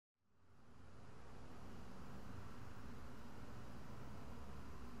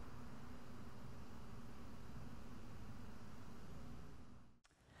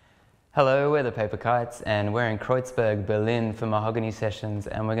Hello, we're the Paper Kites and we're in Kreuzberg, Berlin for Mahogany sessions,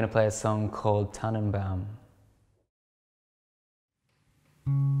 and we're going to play a song called Tenenbaum.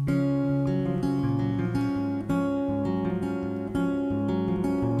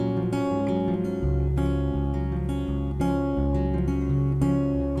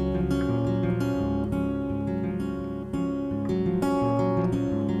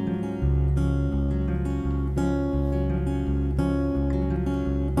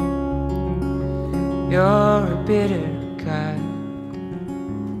 You're a bitter guy,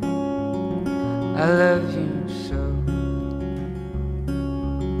 I love you so.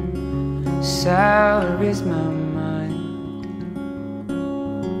 Sour is my mind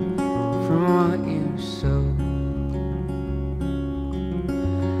from what you sow.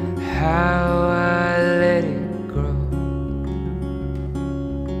 How I let it grow.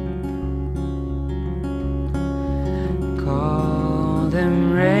 Call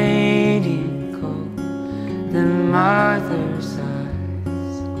them radiant cold, the mother's eyes.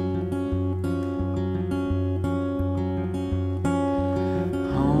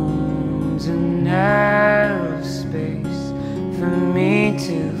 Home's a narrow space for me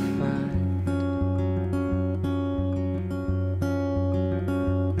to find.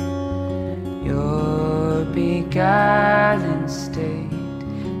 Your beguiling state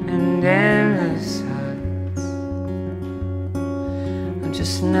and endless heights. I'm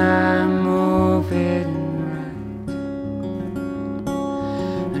just not moving.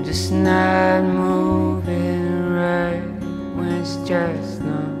 I'm just not moving right when it's just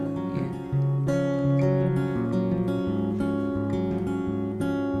not you.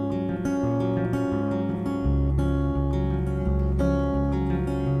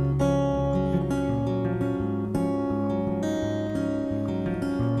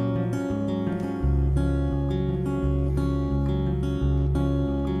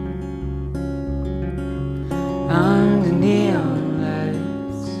 Under neon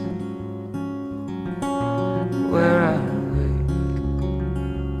lights where I wake,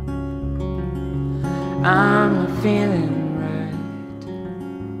 I'm not feeling right,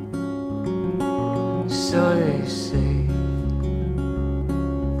 so they say.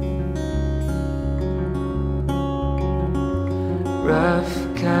 Rough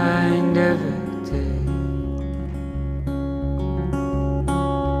kind of a day.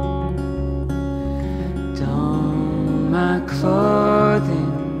 Don my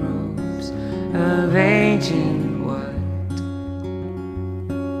clothing robes of ancient white,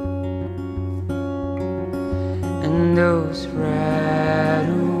 and those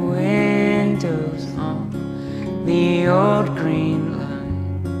rattle windows on the old green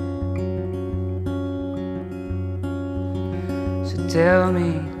line. So tell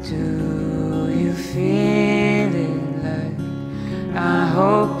me, do you feel it like I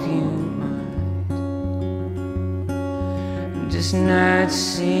hope you might? I'm just not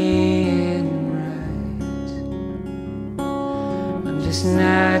seeing right. I'm just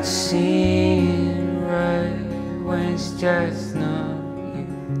not seeing right when it's just not